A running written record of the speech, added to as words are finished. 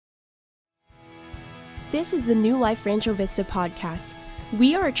This is the New Life Rancho Vista podcast.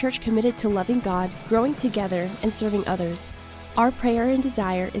 We are a church committed to loving God, growing together, and serving others. Our prayer and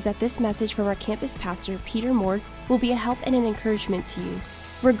desire is that this message from our campus pastor, Peter Moore, will be a help and an encouragement to you,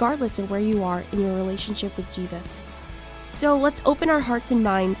 regardless of where you are in your relationship with Jesus. So let's open our hearts and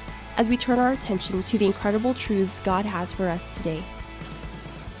minds as we turn our attention to the incredible truths God has for us today.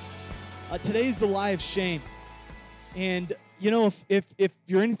 Today's the lie of shame. And you know, if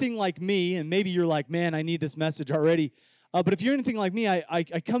you're anything like me, and maybe you're like, man, I need this message already. But if you're anything like me, I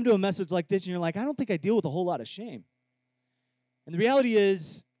come to a message like this, and you're like, I don't think I deal with a whole lot of shame. And the reality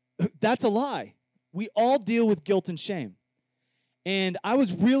is, that's a lie. We all deal with guilt and shame. And I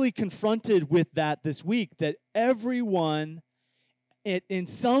was really confronted with that this week, that everyone, in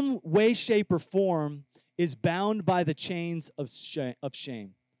some way, shape, or form, is bound by the chains of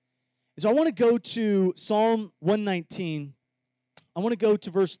shame. So I want to go to Psalm 119. I want to go to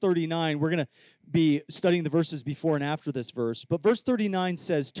verse 39. We're going to be studying the verses before and after this verse. But verse 39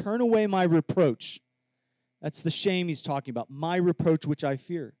 says, "Turn away my reproach." That's the shame he's talking about. My reproach which I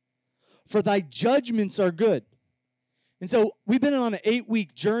fear. "For thy judgments are good." And so we've been on an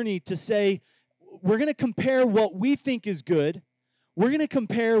 8-week journey to say, we're going to compare what we think is good. We're going to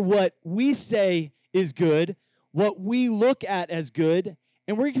compare what we say is good, what we look at as good,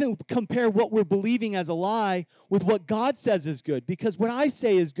 and we're going to compare what we're believing as a lie with what God says is good. Because what I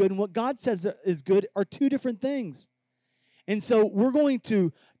say is good and what God says is good are two different things. And so we're going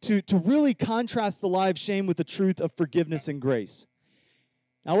to really contrast the lie of shame with the truth of forgiveness and grace.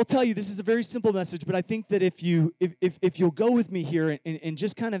 Now, I will tell you, this is a very simple message, but I think that if you'll go with me here and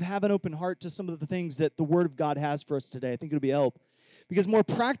just kind of have an open heart to some of the things that the Word of God has for us today, I think it'll be help. Because more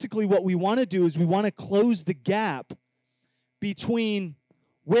practically, what we want to do is we want to close the gap between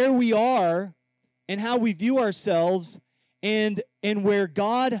where we are and how we view ourselves and where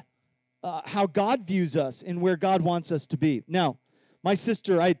God, how God views us and where God wants us to be. Now, I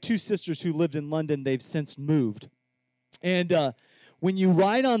had two sisters who lived in London. They've since moved. And when you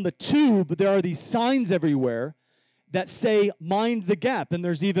ride on the tube, there are these signs everywhere that say, "Mind the gap." And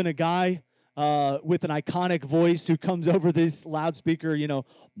there's even a guy with an iconic voice who comes over this loudspeaker,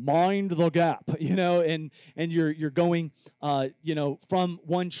 "Mind the gap," and you're going, from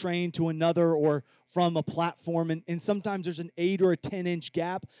one train to another or from a platform, and sometimes there's an 8 or a 10-inch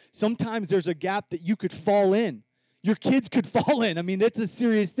gap. Sometimes there's a gap that you could fall in. Your kids could fall in. I mean, that's a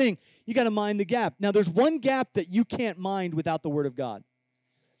serious thing. You got to mind the gap. Now, there's one gap that you can't mind without the Word of God,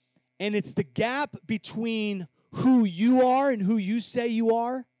 and it's the gap between who you are and who you say you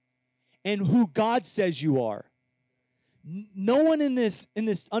are and who God says you are. No one in this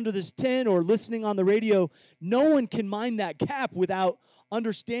under this tent or listening on the radio, no one can mind that gap without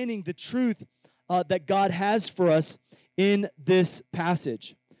understanding the truth that God has for us in this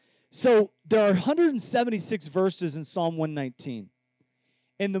passage. So there are 176 verses in Psalm 119,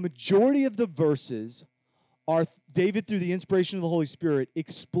 and the majority of the verses are David, through the inspiration of the Holy Spirit,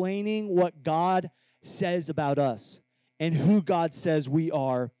 explaining what God says about us and who God says we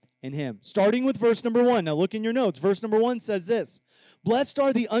are in Him. Starting with verse number 1. Now look in your notes. Verse number 1 says this: "Blessed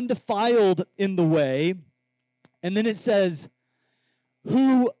are the undefiled in the way," and then it says,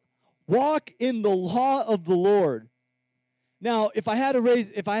 "who walk in the law of the Lord." Now, if I had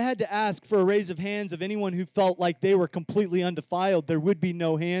to ask for a raise of hands of anyone who felt like they were completely undefiled, there would be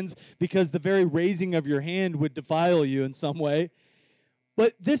no hands, because the very raising of your hand would defile you in some way.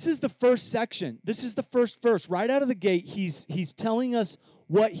 But this is the first section. This is the first verse. Right out of the gate, he's telling us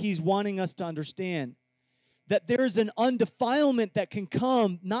what he's wanting us to understand. That there's an undefilement that can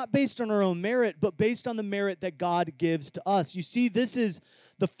come, not based on our own merit, but based on the merit that God gives to us. You see, this is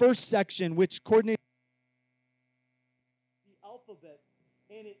the first section, which coordinates the alphabet.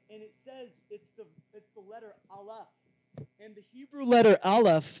 And it says it's the letter Aleph. And the Hebrew letter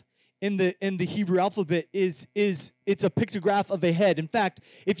Aleph in the Hebrew alphabet is it's a pictograph of a head. In fact,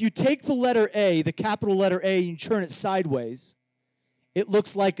 if you take the letter A, the capital letter A, and you turn it sideways, it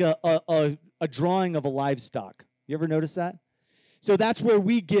looks like a drawing of a livestock. You ever notice that? So that's where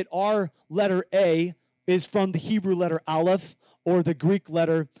we get our letter A, is from the Hebrew letter Aleph, or the Greek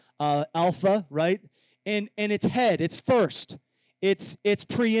letter Alpha, right? And it's head, it's first, it's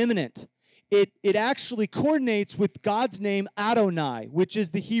preeminent. It actually coordinates with God's name Adonai, which is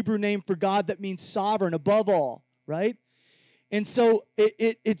the Hebrew name for God that means sovereign, above all, right? And so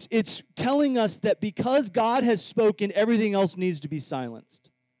it's telling us that because God has spoken, everything else needs to be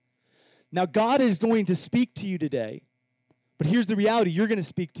silenced. Now, God is going to speak to you today, but here's the reality: you're going to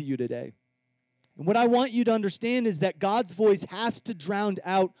speak to you today. And what I want you to understand is that God's voice has to drown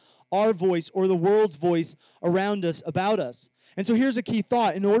out our voice or the world's voice around us, about us. And so here's a key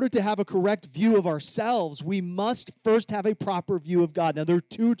thought. In order to have a correct view of ourselves, we must first have a proper view of God. Now, there are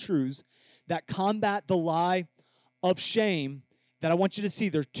two truths that combat the lie of shame that I want you to see.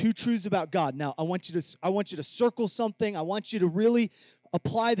 There are two truths about God. Now, I want you to circle something. I want you to really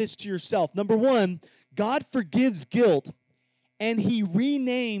apply this to yourself. Number one, God forgives guilt, and he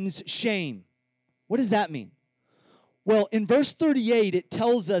renames shame. What does that mean? Well, in verse 38, it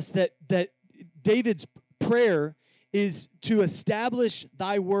tells us that David's prayer is to establish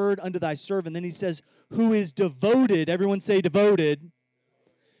thy word unto thy servant. Then he says, who is devoted, everyone say devoted,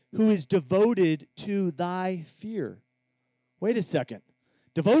 who is devoted to thy fear. Wait a second.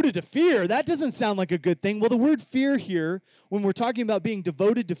 Devoted to fear, that doesn't sound like a good thing. Well, the word fear here, when we're talking about being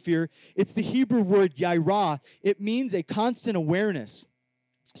devoted to fear, it's the Hebrew word yairah. It means a constant awareness.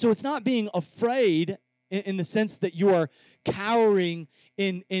 So it's not being afraid in the sense that you are cowering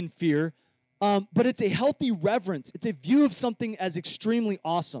in fear, but it's a healthy reverence. It's a view of something as extremely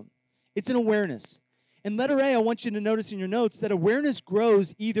awesome. It's an awareness. And letter A, I want you to notice in your notes that awareness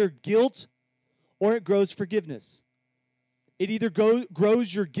grows either guilt or it grows forgiveness. It either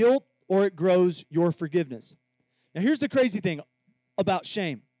grows your guilt or it grows your forgiveness. Now, here's the crazy thing about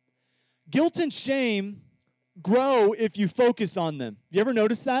shame. Guilt and shame grow if you focus on them. You ever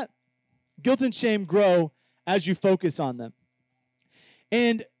notice that? Guilt and shame grow as you focus on them.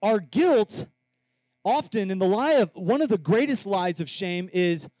 And our guilt, often in the lie of, one of the greatest lies of shame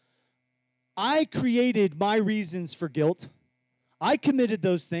is, I created my reasons for guilt. I committed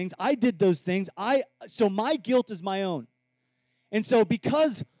those things. I did those things. So my guilt is my own. And so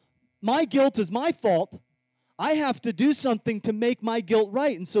because my guilt is my fault, I have to do something to make my guilt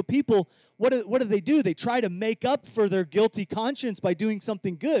right. And so people, what do? They try to make up for their guilty conscience by doing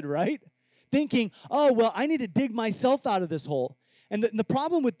something good, right? Thinking, oh, well, I need to dig myself out of this hole. And the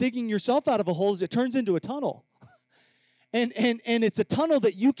problem with digging yourself out of a hole is it turns into a tunnel. And it's a tunnel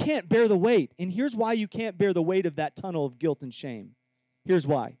that you can't bear the weight. And here's why you can't bear the weight of that tunnel of guilt and shame. Here's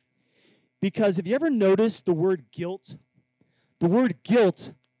why. Because have you ever noticed the word guilt? The word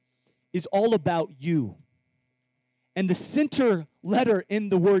guilt is all about you. And the center letter in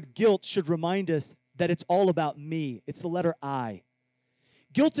the word guilt should remind us that it's all about me. It's the letter I.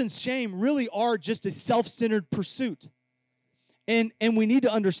 Guilt and shame really are just a self-centered pursuit. And we need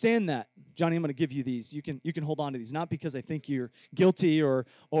to understand that. Johnny, I'm going to give you these. You can hold on to these, not because I think you're guilty or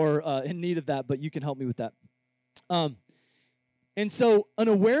in need of that, but you can help me with that. And so an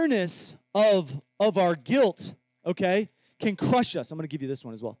awareness of our guilt, okay, can crush us. I'm going to give you this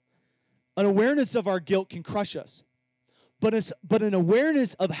one as well. An awareness of our guilt can crush us. But an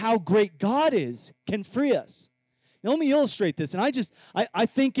awareness of how great God is can free us. Now, let me illustrate this. And I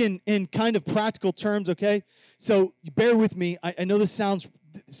think in kind of practical terms, okay? So bear with me. I know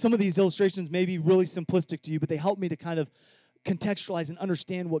some of these illustrations may be really simplistic to you, but they help me to kind of contextualize and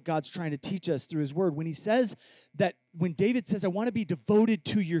understand what God's trying to teach us through his word. When David says, I want to be devoted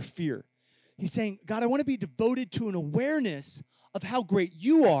to your fear, he's saying, God, I want to be devoted to an awareness of how great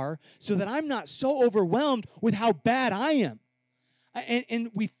you are so that I'm not so overwhelmed with how bad I am. And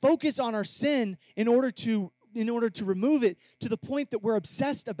we focus on our sin in order to remove it to the point that we're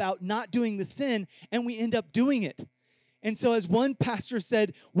obsessed about not doing the sin, and we end up doing it. And so as one pastor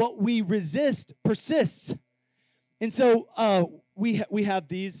said, what we resist persists. And so we have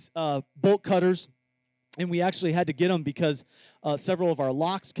these bolt cutters, and we actually had to get them because several of our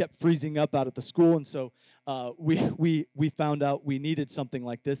locks kept freezing up out at the school, and so we found out we needed something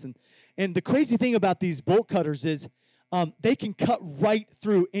like this. And the crazy thing about these bolt cutters is they can cut right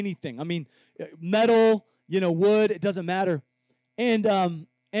through anything. I mean, metal, wood, it doesn't matter. But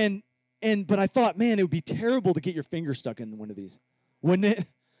I thought, man, it would be terrible to get your finger stuck in one of these, wouldn't it?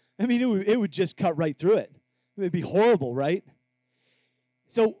 I mean, it would just cut right through it. It would be horrible, right?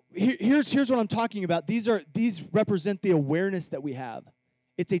 So here's what I'm talking about. These represent the awareness that we have.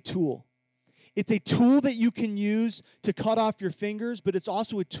 It's a tool. It's a tool that you can use to cut off your fingers, but it's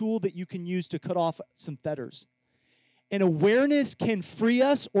also a tool that you can use to cut off some fetters. And awareness can free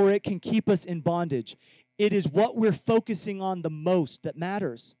us or it can keep us in bondage. It is what we're focusing on the most that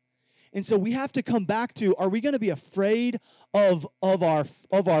matters. And so we have to come back to, are we going to be afraid of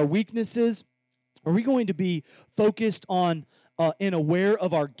our weaknesses? Are we going to be focused on and aware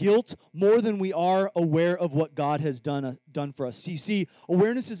of our guilt more than we are aware of what God has done for us? You see,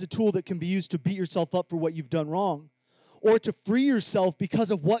 awareness is a tool that can be used to beat yourself up for what you've done wrong, or to free yourself because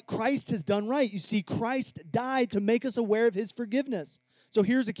of what Christ has done right. You see, Christ died to make us aware of his forgiveness. So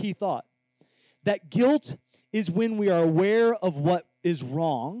here's a key thought. That guilt is when we are aware of what is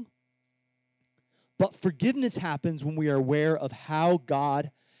wrong, but forgiveness happens when we are aware of what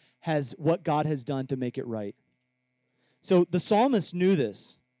God has done to make it right. So the psalmist knew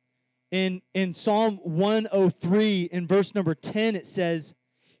this. In Psalm 103, in verse number 10, it says,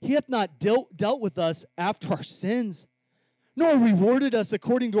 He hath not dealt with us after our sins, nor rewarded us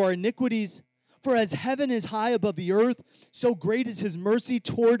according to our iniquities. For as heaven is high above the earth, so great is his mercy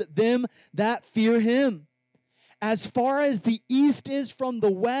toward them that fear him. As far as the east is from the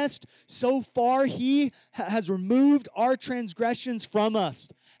west, so far he has removed our transgressions from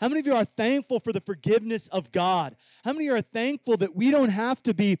us. How many of you are thankful for the forgiveness of God? How many are thankful that we don't have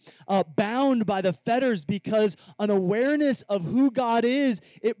to be bound by the fetters, because an awareness of who God is,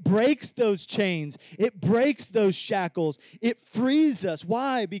 it breaks those chains. It breaks those shackles. It frees us.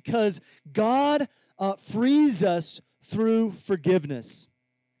 Why? Because God frees us through forgiveness.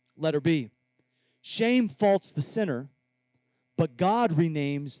 Letter B. Shame faults the sinner, but God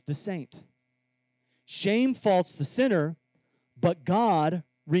renames the saint. Shame faults the sinner, but God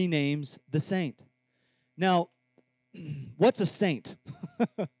renames the saint. Now, what's a saint?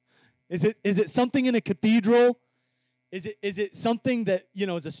 Is it something in a cathedral? Is it something that,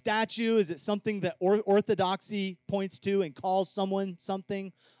 is a statue? Is it something that orthodoxy points to and calls someone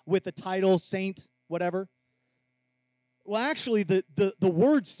something with a title, saint, whatever? Well, actually, the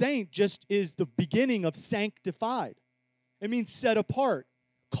word saint just is the beginning of sanctified. It means set apart,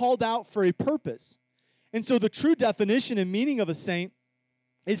 called out for a purpose. And so the true definition and meaning of a saint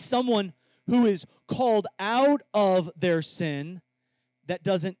is someone who is called out of their sin that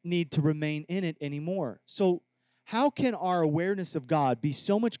doesn't need to remain in it anymore. So how can our awareness of God be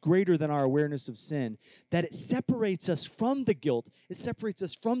so much greater than our awareness of sin that it separates us from the guilt, it separates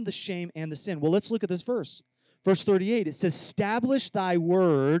us from the shame and the sin? Well, let's look at this verse. Verse 38, it says, Establish thy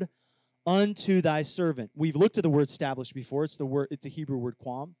word unto thy servant. We've looked at the word establish before. It's the Hebrew word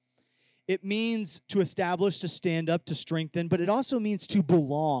quam. It means to establish, to stand up, to strengthen, but it also means to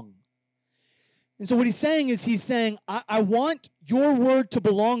belong. And so what he's saying, I want your word to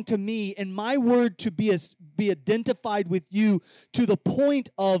belong to me and my word to be identified with you to the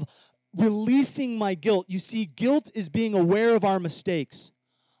point of releasing my guilt. You see, guilt is being aware of our mistakes,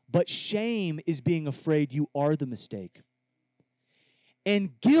 but shame is being afraid you are the mistake.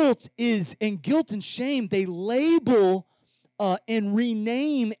 And guilt and shame, they label and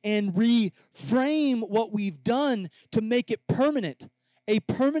rename and reframe what we've done to make it permanent, a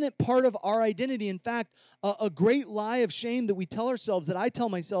permanent part of our identity. In fact, a great lie of shame that we tell ourselves, that I tell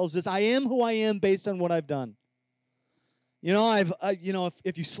myself, is I am who I am based on what I've done.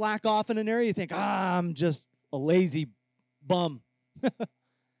 If you slack off in an area, you think, I'm just a lazy bum.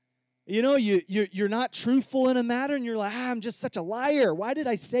 You're not truthful in a matter, and you're like, I'm just such a liar. Why did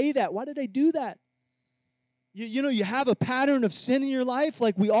I say that? Why did I do that? You have a pattern of sin in your life,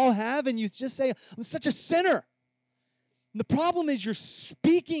 like we all have, and you just say, I'm such a sinner. And the problem is you're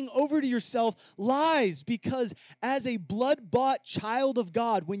speaking over to yourself lies, because as a blood-bought child of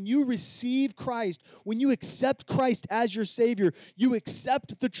God, when you receive Christ, when you accept Christ as your Savior, you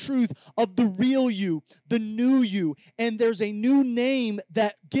accept the truth of the real you, the new you, and there's a new name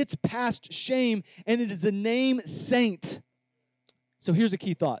that gets past shame, and it is the name Saint. So here's a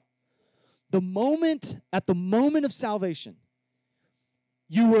key thought. At the moment of salvation,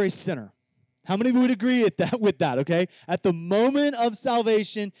 you were a sinner. How many would agree with that, okay? At the moment of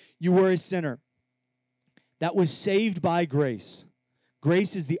salvation, you were a sinner that was saved by grace.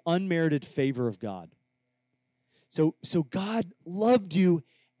 Grace is the unmerited favor of God. So God loved you,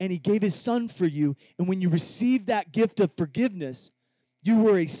 and he gave his son for you, and when you received that gift of forgiveness, you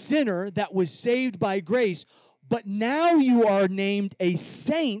were a sinner that was saved by grace, but now you are named a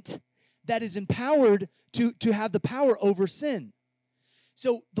saint that is empowered to have the power over sin.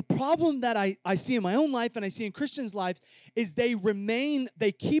 So the problem that I see in my own life and I see in Christians' lives is they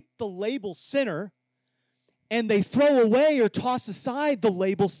keep the label sinner, and they throw away or toss aside the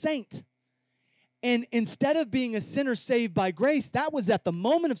label saint. And instead of being a sinner saved by grace, that was at the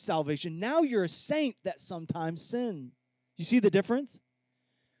moment of salvation. Now you're a saint that sometimes sin. You see the difference?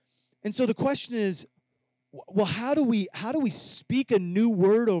 And so the question is, well, how do we speak a new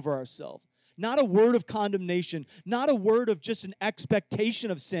word over ourselves? Not a word of condemnation, not a word of just an expectation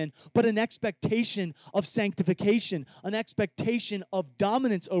of sin, but an expectation of sanctification, an expectation of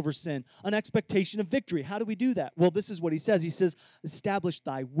dominance over sin, an expectation of victory. How do we do that? Well, this is what he says. He says, establish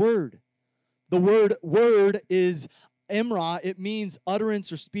thy word. The word is emra. It means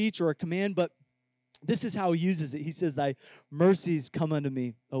utterance or speech or a command, but this is how he uses it. He says, thy mercies come unto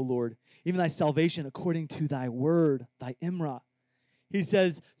me, O Lord, even thy salvation according to thy word, thy emra. He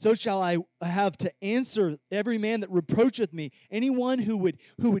says, so shall I have to answer every man that reproacheth me, anyone who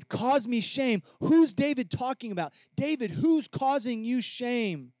would cause me shame. Who's David talking about? David, who's causing you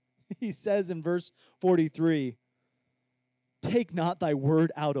shame? He says in verse 43, take not thy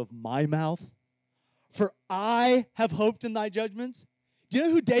word out of my mouth, for I have hoped in thy judgments. Do you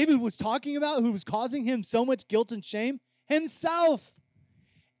know who David was talking about, who was causing him so much guilt and shame? Himself.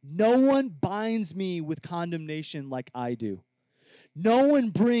 No one binds me with condemnation like I do. No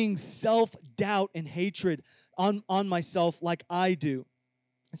one brings self-doubt and hatred on myself like I do.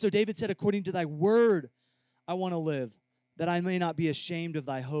 And so David said, according to thy word, I want to live, that I may not be ashamed of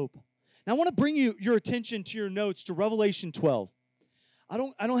thy hope. Now I want to bring your attention to your notes to Revelation 12. I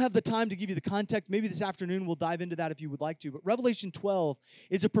don't have the time to give you the context. Maybe this afternoon we'll dive into that if you would like to. But Revelation 12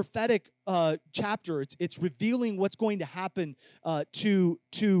 is a prophetic chapter. It's revealing what's going to happen to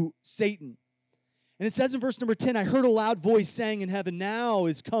Satan. And it says in verse number 10, I heard a loud voice saying in heaven, now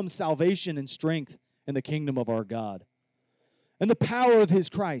is come salvation and strength in the kingdom of our God and the power of his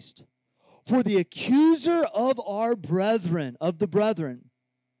Christ. For the accuser of our brethren, of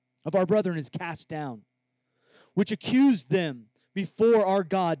our brethren is cast down, which accused them before our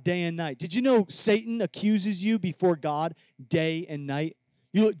God day and night. Did you know Satan accuses you before God day and night?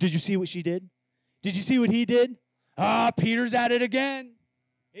 Did you see what she did? Did you see what he did? Peter's at it again.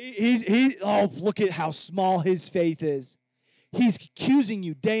 Look at how small his faith is. He's accusing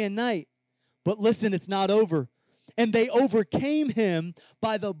you day and night. But listen, it's not over. And they overcame him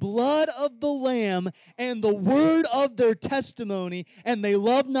by the blood of the Lamb and the word of their testimony, and they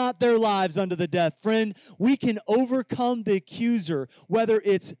loved not their lives unto the death. Friend, we can overcome the accuser, whether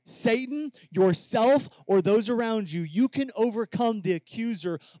it's Satan, yourself, or those around you. You can overcome the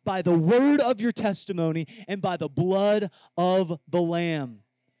accuser by the word of your testimony and by the blood of the Lamb.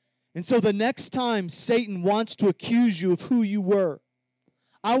 And so the next time Satan wants to accuse you of who you were,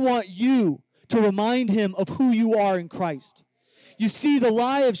 I want you to remind him of who you are in Christ. You see, the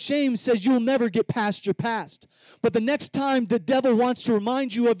lie of shame says you'll never get past your past. But the next time the devil wants to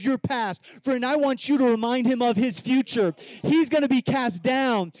remind you of your past, friend, I want you to remind him of his future. He's going to be cast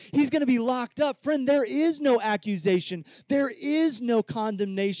down. He's going to be locked up. Friend, there is no accusation. There is no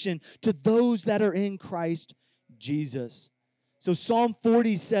condemnation to those that are in Christ Jesus. So Psalm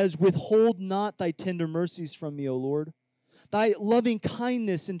 40 says, withhold not thy tender mercies from me, O Lord. Thy loving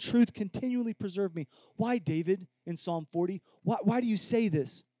kindness and truth continually preserve me. Why, David, in Psalm 40? Why do you say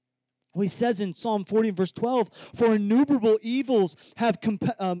this? Well, he says in Psalm 40, verse 12, for innumerable evils have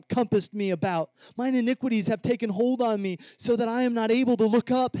compassed me about. Mine iniquities have taken hold on me so that I am not able to look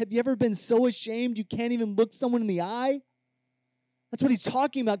up. Have you ever been so ashamed you can't even look someone in the eye? That's what he's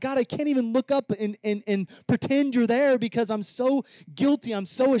talking about. God, I can't even look up and pretend you're there because I'm so guilty. I'm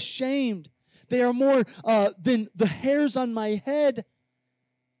so ashamed. They are more than the hairs on my head.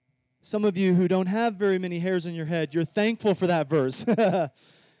 Some of you who don't have very many hairs on your head, you're thankful for that verse.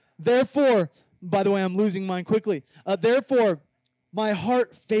 Therefore, by the way, I'm losing mine quickly. Therefore, my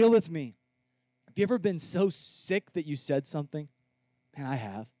heart faileth me. Have you ever been so sick that you said something? Man, I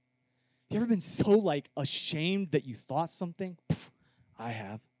have. Have you ever been so ashamed that you thought something? I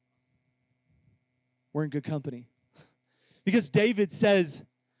have. We're in good company. Because David says,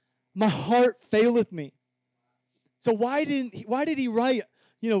 my heart faileth me. So why did he write,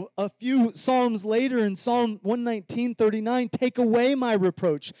 a few Psalms later in Psalm 119:39, take away my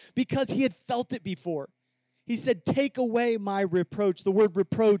reproach? Because he had felt it before. He said, take away my reproach. The word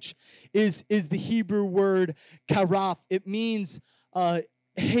reproach is the Hebrew word karaf. It means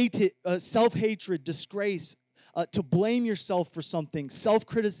self-hatred, disgrace, to blame yourself for something,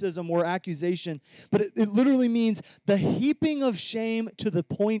 self-criticism or accusation. But it literally means the heaping of shame to the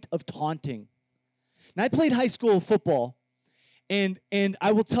point of taunting. Now, I played high school football, and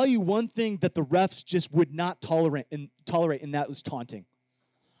I will tell you one thing that the refs just would not tolerate, and that was taunting.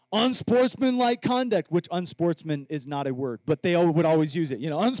 Unsportsmanlike conduct, which unsportsman is not a word, but they would always use it.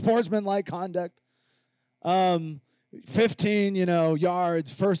 Unsportsmanlike conduct. 15,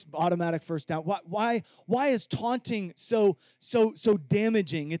 yards, automatic first down. Why is taunting so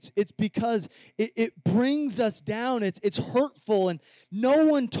damaging? It's because it brings us down. It's hurtful, and no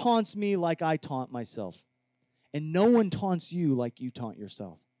one taunts me like I taunt myself, and no one taunts you like you taunt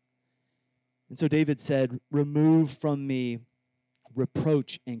yourself. And so David said, remove from me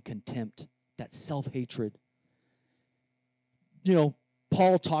reproach and contempt, that self-hatred.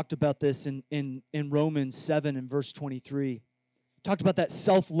 Paul talked about this in Romans 7 and verse 23. Talked about that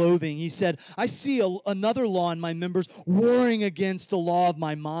self-loathing. He said, I see another law in my members warring against the law of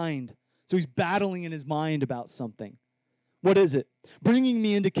my mind. So he's battling in his mind about something. What is it? Bringing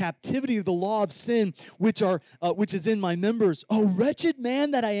me into captivity of the law of sin, which is in my members. Oh, wretched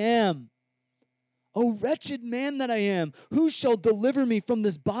man that I am. Oh, wretched man that I am. Who shall deliver me from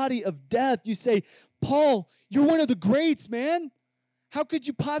this body of death? You say, Paul, you're one of the greats, man. How could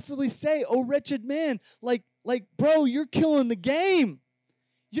you possibly say, oh, wretched man? like, bro, you're killing the game.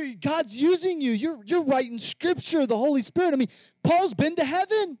 God's using you. You're writing scripture, the Holy Spirit. I mean, Paul's been to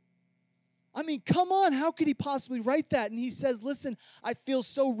heaven. I mean, come on, how could he possibly write that? And he says, listen, I feel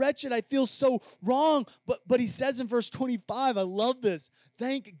so wretched, I feel so wrong. But he says in verse 25, I love this,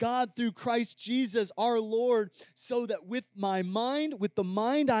 thank God through Christ Jesus our Lord, so that with the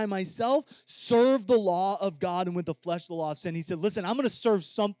mind I myself serve the law of God, and with the flesh the law of sin. He said, listen, I'm going to serve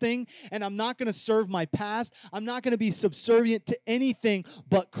something, and I'm not going to serve my past. I'm not going to be subservient to anything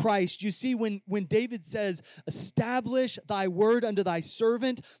but Christ. You see, when David says, establish thy word unto thy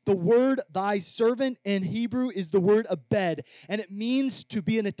servant, the word thy servant in Hebrew is the word abed, and it means to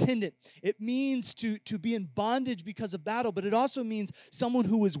be an attendant. It means to be in bondage because of battle, but it also means someone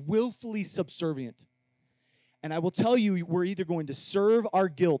who is willfully subservient. And I will tell you, we're either going to serve our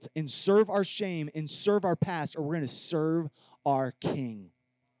guilt and serve our shame and serve our past, or we're going to serve our King.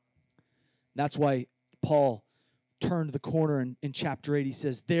 That's why Paul turned the corner in chapter 8. He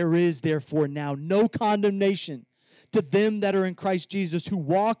says, there is therefore now no condemnation to them that are in Christ Jesus, who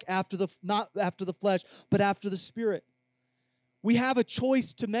walk not after the flesh, but after the Spirit. We have a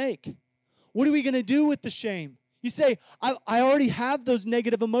choice to make. What are we going to do with the shame? You say, I already have those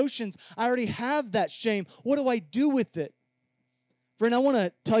negative emotions. I already have that shame. What do I do with it? Friend, I want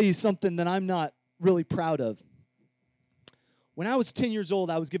to tell you something that I'm not really proud of. When I was 10 years old,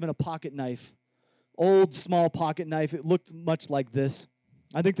 I was given a pocket knife. Old, small pocket knife. It looked much like this.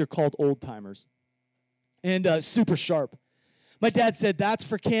 I think they're called old-timers. And super sharp. My dad said, that's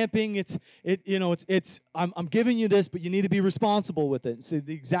for camping. I'm giving you this, but you need to be responsible with it. So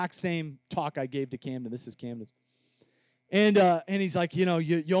the exact same talk I gave to Camden. This is Camden's. And he's like,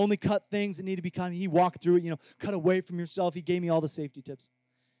 you only cut things that need to be cut. He walked through it, cut away from yourself. He gave me all the safety tips.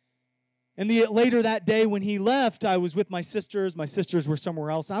 And later that day when he left, I was with my sisters. My sisters were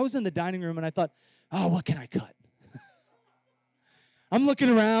somewhere else. I was in the dining room, and I thought, oh, what can I cut? I'm looking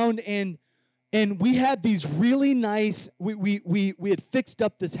around, and we had these really nice, we had fixed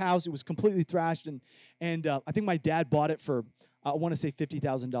up this house. It was completely thrashed, and I think my dad bought it for, I want to say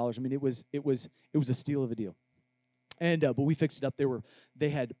 $50,000. I mean, it was a steal of a deal. And but we fixed it up. They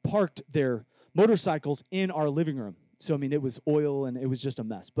had parked their motorcycles in our living room. So I mean, it was oil and it was just a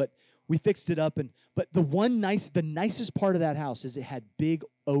mess. But we fixed it up, but the nicest part of that house is it had big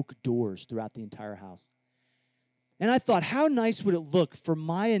oak doors throughout the entire house. And I thought, how nice would it look for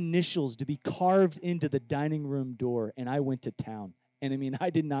my initials to be carved into the dining room door? And I went to town. And I mean, I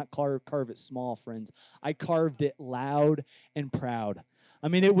did not carve it small, friends. I carved it loud and proud. I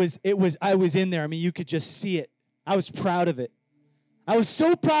mean, I was in there. I mean, you could just see it. I was proud of it. I was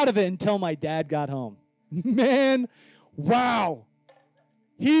so proud of it until my dad got home. Man, wow.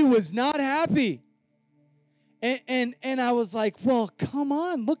 He was not happy. And I was like, well, come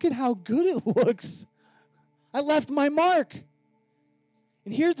on, look at how good it looks. I left my mark.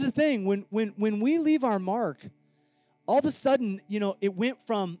 And here's the thing, when we leave our mark, all of a sudden, it went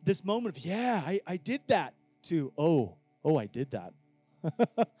from this moment of, yeah, I did that, to, oh, I did that.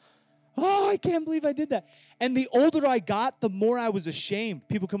 Oh, I can't believe I did that. And the older I got, the more I was ashamed.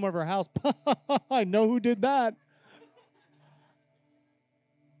 People come over our house, I know who did that.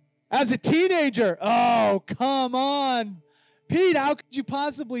 As a teenager, oh, come on. Pete, how could you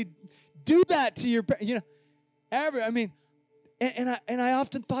possibly do that to your parents? And I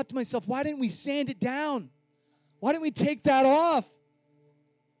often thought to myself, why didn't we sand it down? Why didn't we take that off?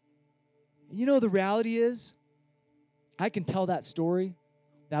 The reality is, I can tell that story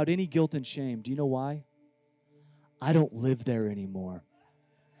without any guilt and shame. Do you know why? I don't live there anymore.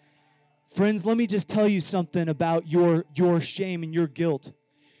 Friends, let me just tell you something about your shame and your guilt.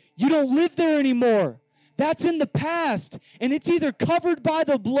 You don't live there anymore. That's in the past, and it's either covered by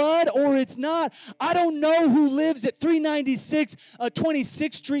the blood or it's not. I don't know who lives at 396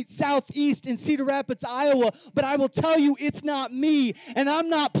 26th Street Southeast in Cedar Rapids, Iowa, but I will tell you it's not me, and I'm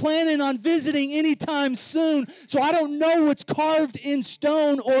not planning on visiting anytime soon, so I don't know what's carved in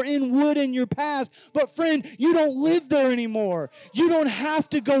stone or in wood in your past. But friend, you don't live there anymore. You don't have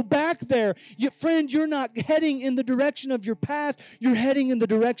to go back there. Friend, you're not heading in the direction of your past. You're heading in the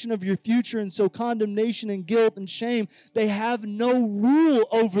direction of your future, and so condemnation and guilt and shame, they have no rule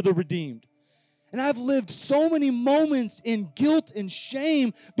over the redeemed. And I've lived so many moments in guilt and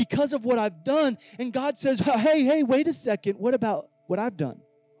shame because of what I've done. And God says, hey, wait a second. What about what I've done?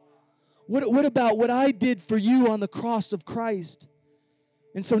 What about what I did for you on the cross of Christ?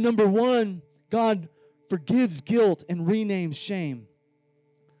 And so number one, God forgives guilt and renames shame.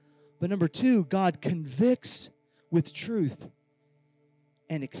 But number two, God convicts with truth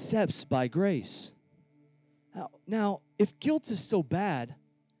and accepts by grace. Now, if guilt is so bad,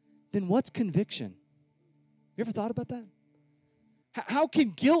 then what's conviction? You ever thought about that? How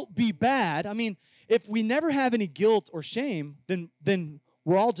can guilt be bad? I mean, if we never have any guilt or shame, then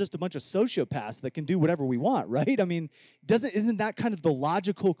we're all just a bunch of sociopaths that can do whatever we want, right? I mean, isn't that kind of the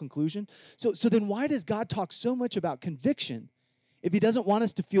logical conclusion? So then why does God talk so much about conviction if he doesn't want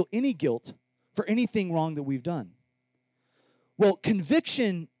us to feel any guilt for anything wrong that we've done? Well,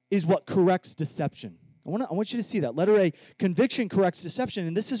 conviction is what corrects deception. I want you to see that. Letter A, conviction corrects deception.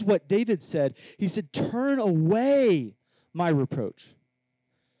 And this is what David said. He said, turn away my reproach.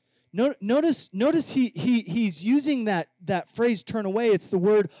 Notice he's using that phrase, turn away. It's the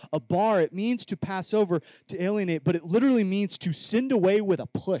word abar. It means to pass over, to alienate, but it literally means to send away with a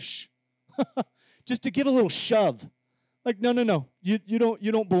push. Just to give a little shove. Like, no, you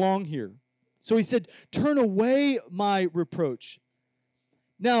don't belong here. So he said, turn away my reproach.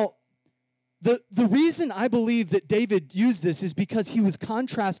 Now, the reason I believe that David used this is because he was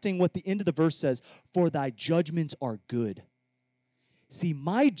contrasting what the end of the verse says, for thy judgments are good. See,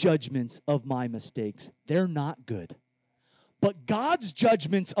 my judgments of my mistakes, they're not good. But God's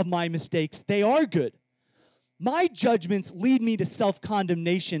judgments of my mistakes, they are good. My judgments lead me to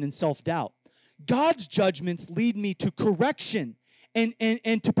self-condemnation and self-doubt. God's judgments lead me to correction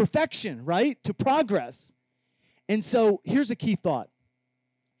and to perfection, right? To progress. And so here's a key thought.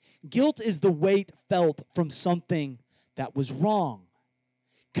 Guilt is the weight felt from something that was wrong.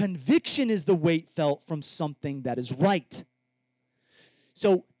 Conviction is the weight felt from something that is right.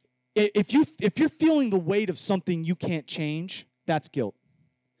 So if you're feeling the weight of something you can't change, that's guilt.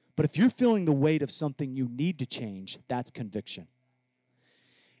 But if you're feeling the weight of something you need to change, that's conviction.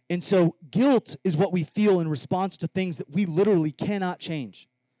 And so guilt is what we feel in response to things that we literally cannot change.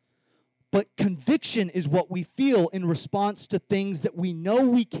 But conviction is what we feel in response to things that we know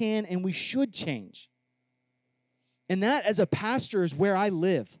we can and we should change. And that, as a pastor, is where I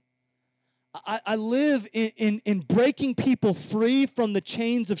live. I live in breaking people free from the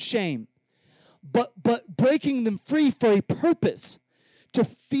chains of shame, but breaking them free for a purpose, to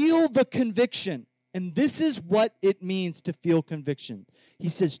feel the conviction. And this is what it means to feel conviction. He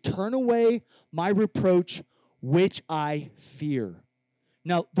says, turn away my reproach, which I fear.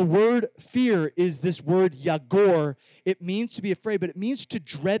 Now, the word fear is this word yagor. It means to be afraid, but it means to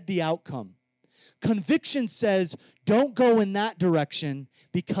dread the outcome. Conviction says, don't go in that direction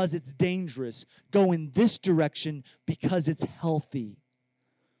because it's dangerous. Go in this direction because it's healthy.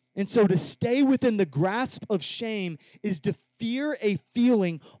 And so to stay within the grasp of shame is to fear a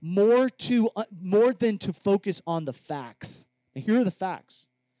feeling more than to focus on the facts. And here are the facts.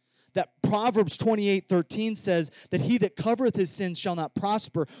 That Proverbs 28:13 says that he that covereth his sins shall not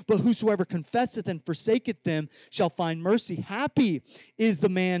prosper, but whosoever confesseth and forsaketh them shall find mercy. Happy is the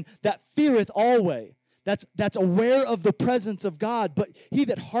man that feareth always. That's aware of the presence of God. But he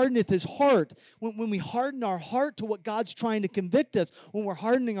that hardeneth his heart, when we harden our heart to what God's trying to convict us, when we're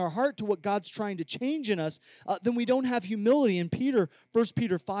hardening our heart to what God's trying to change in us, then we don't have humility. And 1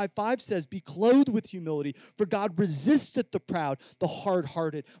 Peter 5:5 says, be clothed with humility, for God resisteth the proud, the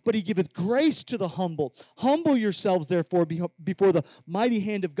hard-hearted, but he giveth grace to the humble. Humble yourselves, therefore, before the mighty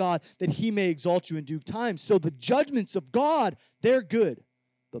hand of God, that he may exalt you in due time. So the judgments of God, they're good,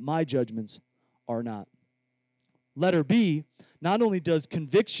 but my judgments are not. Letter B, not only does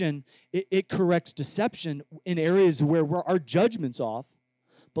conviction, it corrects deception in areas where our judgment's off,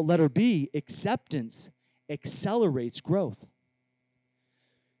 but letter B, acceptance accelerates growth.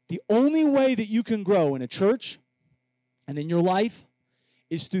 The only way that you can grow in a church and in your life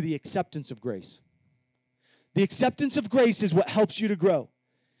is through the acceptance of grace. The acceptance of grace is what helps you to grow.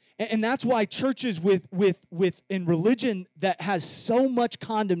 And that's why churches in religion that has so much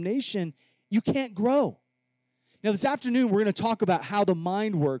condemnation, you can't grow. Now, this afternoon, we're going to talk about how the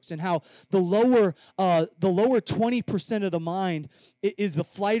mind works and how the lower 20% of the mind is the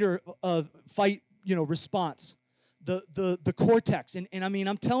fight response, the cortex. And I mean,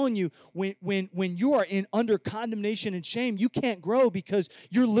 I'm telling you, when you are under condemnation and shame, you can't grow because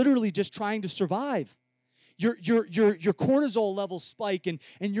you're literally just trying to survive. Your cortisol levels spike and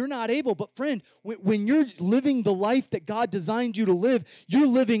you're not able. But friend, when you're living the life that God designed you to live, you're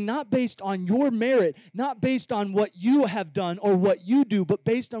living not based on your merit, not based on what you have done or what you do, but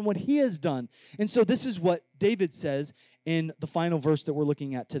based on what he has done. And so this is what David says in the final verse that we're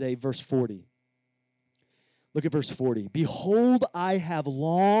looking at today, verse 40. Look at verse 40. Behold, I have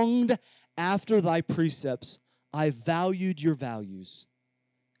longed after thy precepts. I valued your values.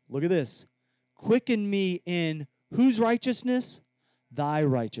 Look at this. Quicken me in whose righteousness? Thy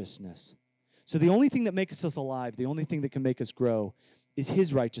righteousness. So the only thing that makes us alive, the only thing that can make us grow is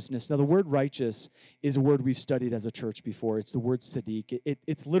his righteousness. Now, the word righteous is a word we've studied as a church before. It's the word Siddiq.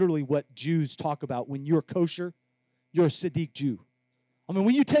 It's literally what Jews talk about. When you're kosher, you're a Siddiq Jew. I mean,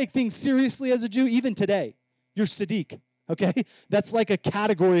 when you take things seriously as a Jew, even today, you're Siddiq, okay? That's like a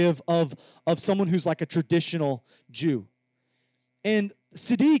category of someone who's like a traditional Jew. And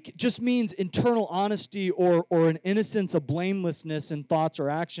Siddiq just means internal honesty or an innocence, a blamelessness in thoughts or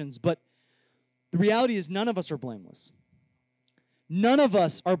actions. But the reality is none of us are blameless. None of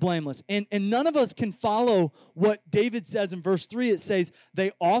us are blameless. And none of us can follow what David says in verse 3. It says,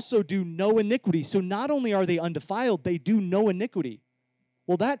 they also do no iniquity. So not only are they undefiled, they do no iniquity.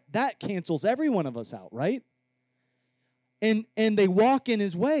 Well, that cancels every one of us out, right? And they walk in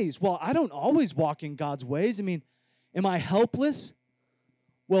his ways. Well, I don't always walk in God's ways. I mean, am I helpless?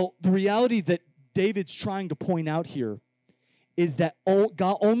 Well, the reality that David's trying to point out here is that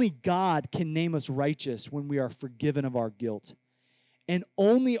only God can name us righteous when we are forgiven of our guilt. And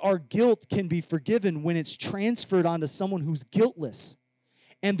only our guilt can be forgiven when it's transferred onto someone who's guiltless.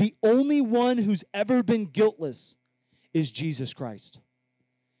 And the only one who's ever been guiltless is Jesus Christ.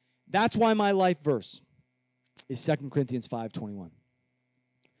 That's why my life verse is 2 Corinthians 5:21.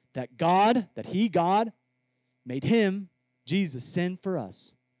 That God made him, Jesus, sin for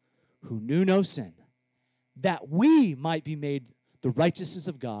us, who knew no sin, that we might be made the righteousness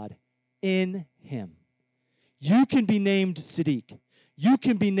of God in him. You can be named Siddiq. You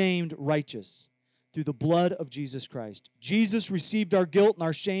can be named righteous through the blood of Jesus Christ. Jesus received our guilt and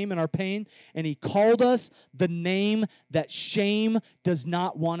our shame and our pain, and he called us the name that shame does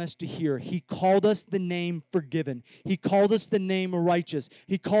not want us to hear. He called us the name forgiven. He called us the name righteous.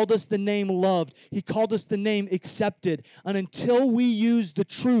 He called us the name loved. He called us the name accepted. And until we use the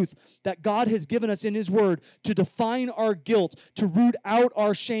truth that God has given us in his word to define our guilt, to root out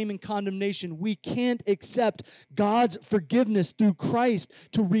our shame and condemnation, we can't accept God's forgiveness through Christ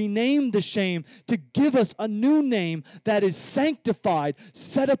to rename the shame, to give us a new name that is sanctified,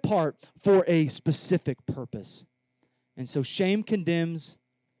 set apart for a specific purpose. And so shame condemns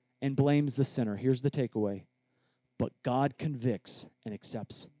and blames the sinner. Here's the takeaway. But God convicts and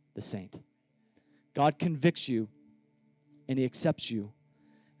accepts the saint. God convicts you and he accepts you.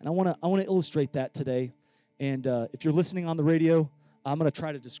 And I want to illustrate that today. And if you're listening on the radio, I'm going to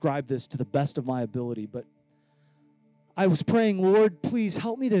try to describe this to the best of my ability. But I was praying, Lord, please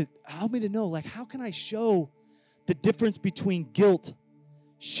help me to know, like, how can I show the difference between guilt,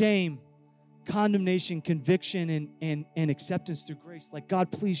 shame, condemnation, conviction, and acceptance through grace? Like,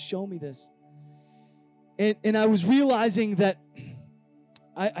 God, please show me this. And I was realizing that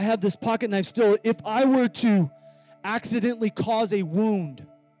I have this pocket knife still. If I were to accidentally cause a wound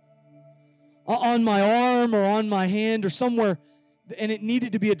on my arm or on my hand or somewhere, and it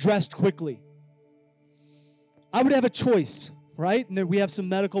needed to be addressed quickly, I would have a choice, right? And we have some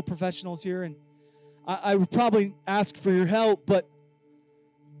medical professionals here, and I would probably ask for your help, but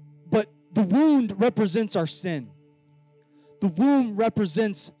the wound represents our sin. The wound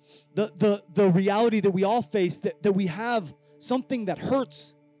represents the reality that we all face, that we have something that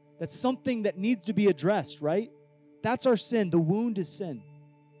hurts, that's something that needs to be addressed, right? That's our sin. The wound is sin.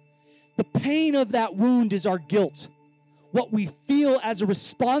 The pain of that wound is our guilt. What we feel as a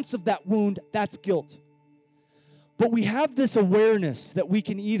response of that wound, that's guilt. But we have this awareness that we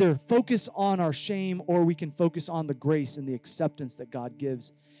can either focus on our shame or we can focus on the grace and the acceptance that God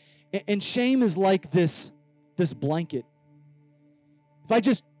gives. And shame is like this blanket. If I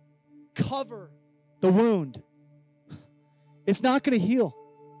just cover the wound, it's not going to heal.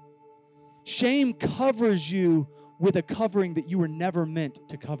 Shame covers you with a covering that you were never meant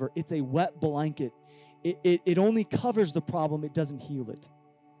to cover. It's a wet blanket. It only covers the problem. It doesn't heal it.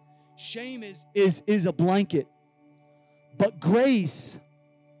 Shame is a blanket. But grace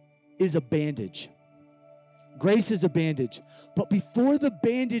is a bandage. Grace is a bandage. But before the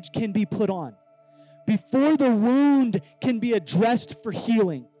bandage can be put on, before the wound can be addressed for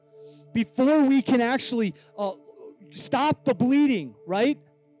healing, before we can actually stop the bleeding, right?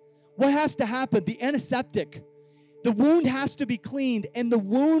 What has to happen? The antiseptic. The wound has to be cleaned, and the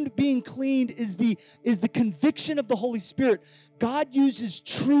wound being cleaned is the conviction of the Holy Spirit. God uses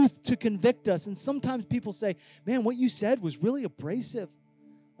truth to convict us, and sometimes people say, man, what you said was really abrasive.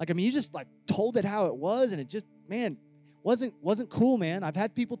 Like, I mean, you just like told it how it was, and it just, man, wasn't cool, man. I've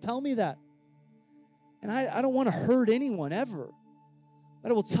had people tell me that. And I don't want to hurt anyone ever.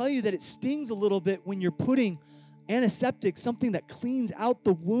 But I will tell you that it stings a little bit when you're putting antiseptic, something that cleans out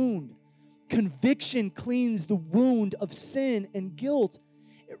the wound. Conviction cleans the wound of sin and guilt.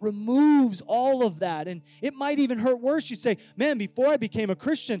 It removes all of that. And it might even hurt worse. You say, man, before I became a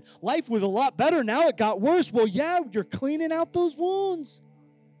Christian, life was a lot better. Now it got worse. Well, yeah, you're cleaning out those wounds.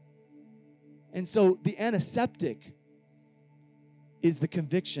 And so the antiseptic is the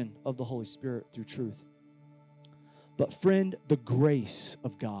conviction of the Holy Spirit through truth. But friend, the grace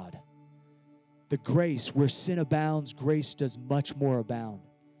of God, the grace where sin abounds, grace does much more abound.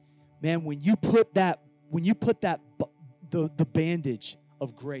 Man, when you put the bandage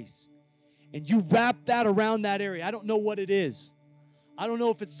of grace and you wrap that around that area, I don't know what it is. I don't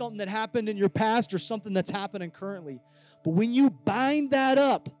know if it's something that happened in your past or something that's happening currently. But when you bind that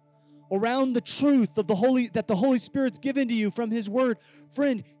up around the truth of that the Holy Spirit's given to you from His Word,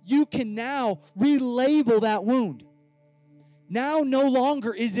 friend, you can now relabel that wound. Now no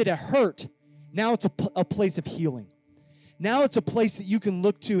longer is it a hurt. Now it's a place of healing. Now it's a place that you can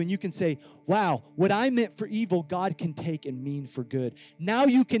look to and you can say, wow, what I meant for evil, God can take and mean for good. Now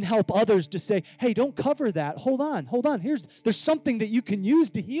you can help others to say, hey, don't cover that. Hold on. There's something that you can use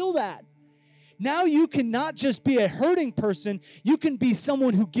to heal that. Now you can not just be a hurting person, you can be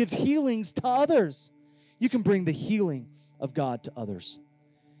someone who gives healings to others. You can bring the healing of God to others.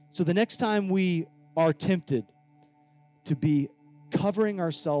 So the next time we are tempted to be covering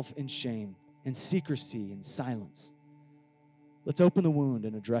ourselves in shame and secrecy and silence, let's open the wound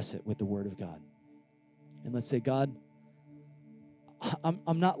and address it with the Word of God. And let's say, God,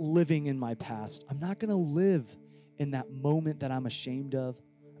 I'm not living in my past. I'm not going to live in that moment that I'm ashamed of.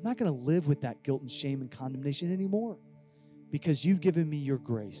 I'm not going to live with that guilt and shame and condemnation anymore because you've given me your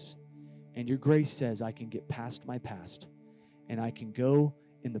grace. And your grace says I can get past my past and I can go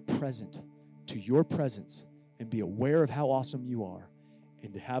in the present to your presence and be aware of how awesome you are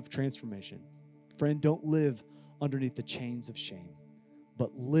and to have transformation. Friend, don't live underneath the chains of shame, but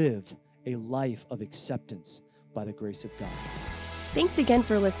live a life of acceptance by the grace of God. Thanks again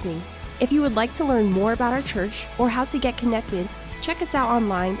for listening. If you would like to learn more about our church or how to get connected, check us out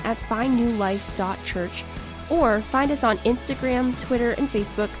online at findnewlife.church or find us on Instagram, Twitter, and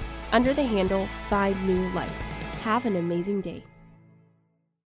Facebook under the handle Find New Life. Have an amazing day.